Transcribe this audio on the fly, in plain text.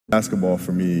Basketball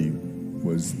for me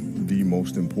was the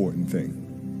most important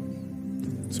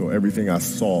thing. So everything I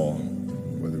saw,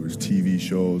 whether it was TV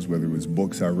shows, whether it was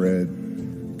books I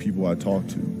read, people I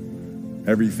talked to,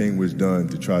 everything was done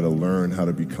to try to learn how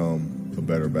to become a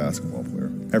better basketball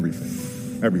player.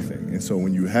 Everything. And so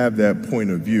when you have that point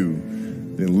of view,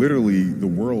 then literally the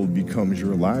world becomes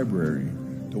your library.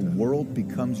 The world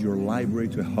becomes your library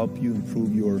to help you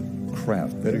improve your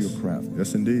craft, better your craft.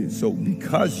 Yes, indeed. So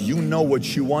because you know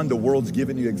what you want, the world's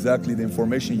giving you exactly the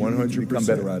information you need to become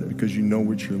better at it. Because you know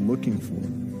what you're looking for.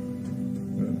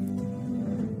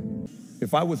 Yeah.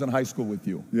 If I was in high school with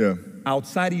you, yeah,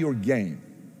 outside of your game,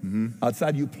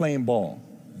 outside you playing ball,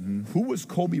 who was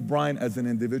Kobe Bryant as an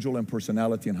individual and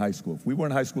personality in high school? If we were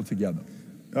in high school together.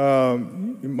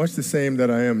 Much the same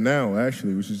that I am now,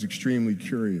 actually, which is extremely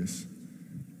curious.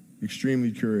 Extremely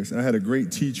curious. I had a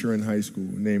great teacher in high school.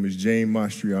 Her name is Jane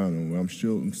Mastriano, who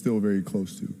I'm still very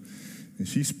close to. And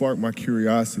she sparked my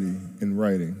curiosity in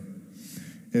writing.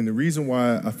 And the reason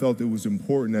why I felt it was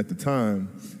important at the time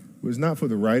was not for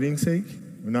the writing's sake,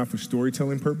 or not for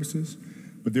storytelling purposes,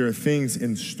 but there are things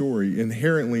in story,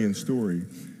 inherently in story,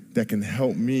 that can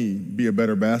help me be a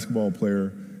better basketball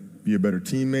player, be a better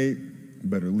teammate, a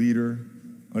better leader,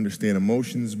 understand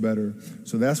emotions better.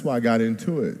 So that's why I got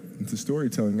into it, into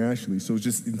storytelling, actually. So it's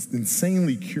just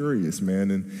insanely curious,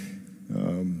 man.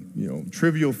 And,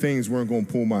 trivial things weren't going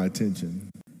to pull my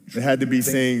attention. It had to be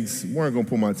things weren't going to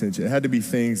pull my attention. It had to be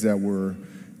things that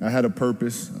I had a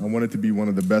purpose. I wanted to be one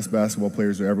of the best basketball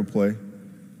players to ever play.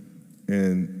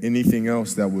 And anything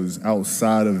else that was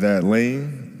outside of that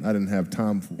lane, I didn't have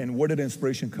time for. And where did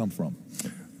inspiration come from?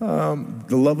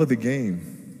 The love of the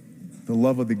game. The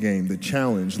love of the game, the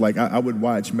challenge. Like, I would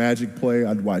watch Magic play,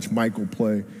 I'd watch Michael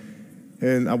play,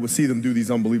 and I would see them do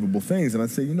these unbelievable things, and I'd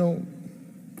say,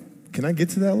 can I get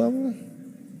to that level?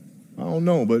 I don't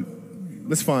know, but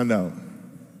let's find out.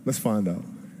 Let's find out.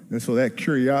 And so that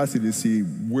curiosity to see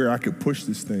where I could push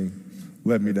this thing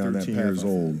led me down that path. 13 years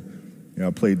old,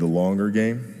 I played the longer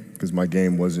game, because my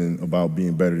game wasn't about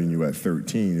being better than you at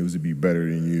 13. It was to be better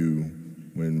than you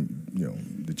when,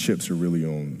 the chips are really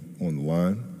on the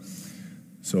line.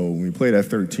 So when we played at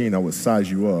 13, I would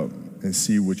size you up and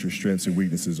see what your strengths and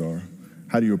weaknesses are.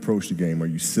 How do you approach the game? Are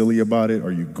you silly about it?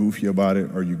 Are you goofy about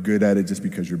it? Are you good at it just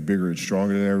because you're bigger and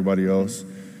stronger than everybody else?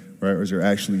 Right? Or is there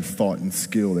actually thought and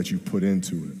skill that you put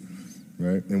into it?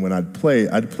 Right? And when I'd play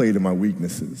to my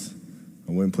weaknesses.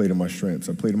 I wouldn't play to my strengths.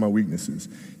 I played to my weaknesses.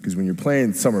 Because when you're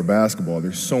playing summer basketball,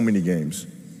 there's so many games.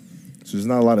 So there's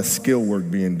not a lot of skill work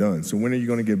being done. So when are you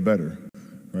going to get better?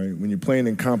 Right? When you're playing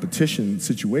in competition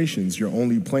situations, you're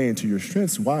only playing to your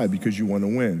strengths. Why? Because you want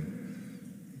to win.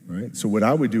 Right? So what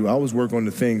I would do, I was work on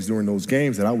the things during those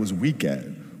games that I was weak at.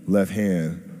 Left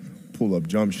hand, pull-up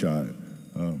jump shot,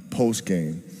 post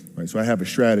game. Right? So I have a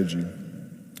strategy.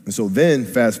 And so then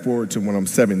fast forward to when I'm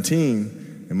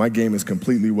 17, and my game is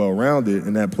completely well-rounded,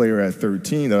 and that player at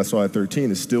 13 that I saw at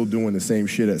 13 is still doing the same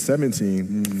shit at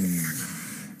 17.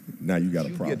 Now you got a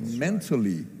problem. You get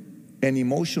mentally and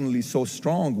emotionally so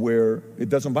strong where it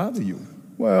doesn't bother you.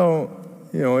 Well,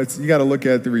 you got to look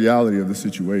at the reality of the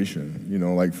situation.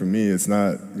 Like for me, it's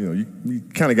not, you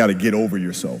kind of got to get over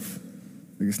yourself.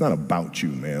 Like, it's not about you,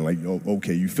 man. Like,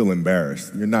 okay, you feel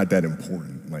embarrassed. You're not that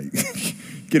important. Like,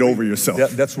 get over yourself.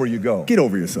 That's where you go. Get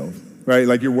over yourself, right?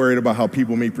 Like, you're worried about how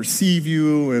people may perceive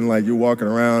you, and like you're walking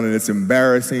around and it's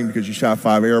embarrassing because you shot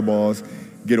 5 air balls.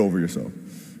 Get over yourself.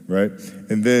 Right?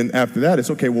 And then after that, it's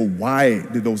okay, well, why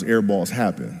did those air balls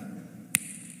happen?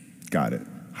 Got it.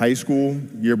 High school,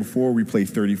 year before, we played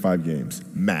 35 games,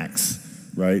 max,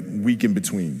 right? Week in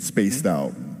between, spaced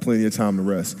out, plenty of time to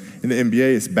rest. In the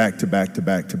NBA, it's back to back to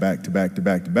back to back to back to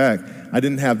back to back. I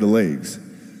didn't have the legs.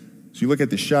 So you look at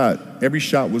the shot, every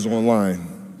shot was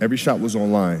online. Every shot was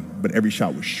online, but every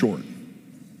shot was short.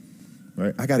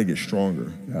 Right? I got to get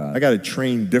stronger. I got to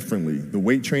train differently. The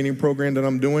weight training program that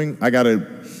I'm doing, I got to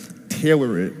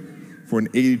tailor it for an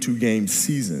 82-game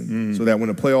season so that when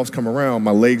the playoffs come around,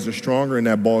 my legs are stronger and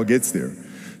that ball gets there.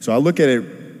 So I look at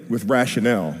it with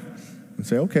rationale and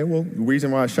say, okay, well, the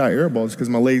reason why I shot air balls is because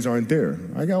my legs aren't there.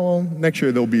 I go, well, next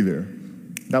year they'll be there.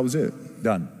 That was it.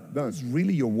 Done. What's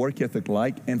really your work ethic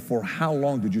like, and for how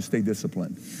long did you stay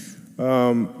disciplined?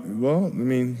 Well, I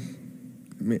mean,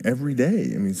 every day.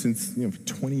 Since, for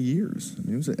 20 years.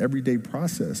 It was an everyday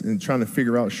process and trying to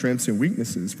figure out strengths and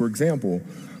weaknesses. For example,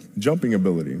 jumping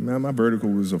ability. My vertical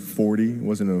was a 40, it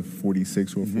wasn't a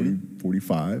 46 or a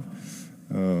 45.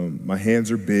 My hands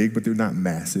are big, but they're not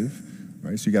massive,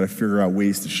 right? So you got to figure out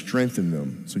ways to strengthen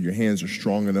them so your hands are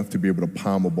strong enough to be able to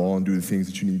palm a ball and do the things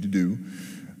that you need to do.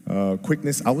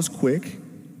 Quickness, I was quick,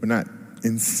 but not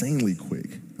insanely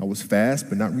quick. I was fast,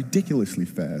 but not ridiculously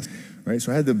fast, right?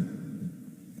 So I had to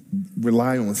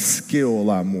rely on skill a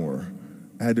lot more.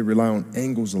 I had to rely on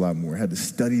angles a lot more. I had to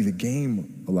study the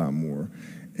game a lot more.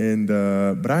 And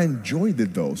but I enjoyed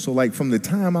it though. So like from the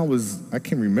time I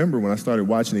can remember when I started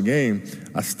watching the game,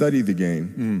 I studied the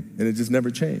game, and it just never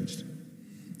changed.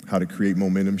 How to create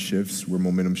momentum shifts, where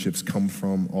momentum shifts come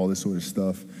from, all this sort of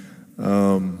stuff.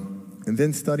 And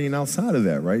then studying outside of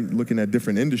that, right? Looking at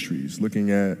different industries,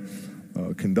 looking at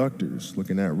conductors,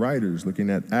 looking at writers, looking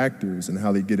at actors and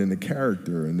how they get into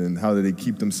character, and then how do they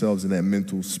keep themselves in that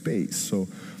mental space. So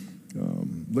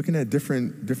looking at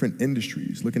different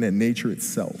industries, looking at nature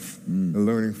itself, and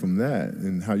learning from that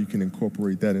and how you can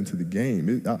incorporate that into the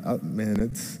game. Man,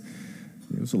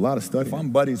 it's a lot of study. If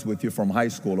I'm buddies with you from high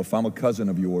school, if I'm a cousin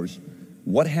of yours,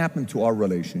 what happened to our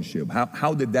relationship?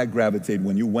 How did that gravitate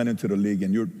when you went into the league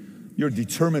and you're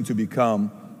determined to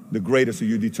become the greatest, or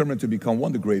you're determined to become one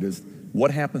of the greatest?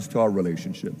 What happens to our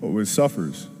relationship? Oh, it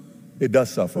suffers. It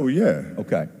does suffer. Oh, yeah.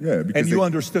 Okay. Yeah. And you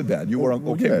understood that. You were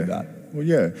okay with that. Well,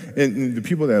 yeah. And the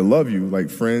people that love you, like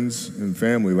friends and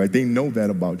family, like they know that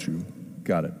about you.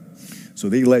 Got it. So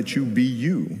they let you be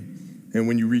you. And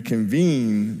when you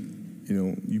reconvene,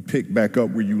 you pick back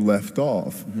up where you left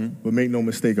off. But make no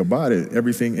mistake about it,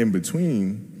 everything in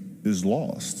between is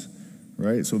lost,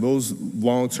 right? So those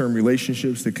long-term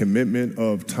relationships, the commitment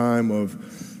of time of,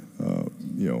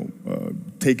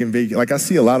 taking vacation. Like I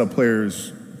see a lot of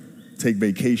players take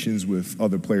vacations with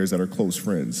other players that are close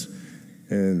friends.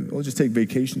 And they'll just take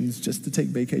vacations just to take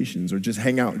vacations, or just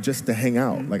hang out just to hang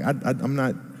out. Like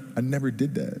I never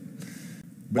did that.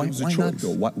 But it was a choice. Not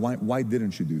though? Why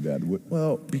didn't you do that?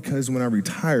 Well, because when I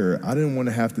retire, I didn't want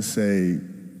to have to say,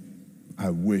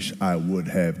 I wish I would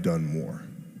have done more.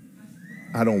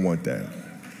 I don't want that.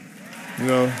 I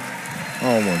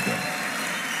don't want that.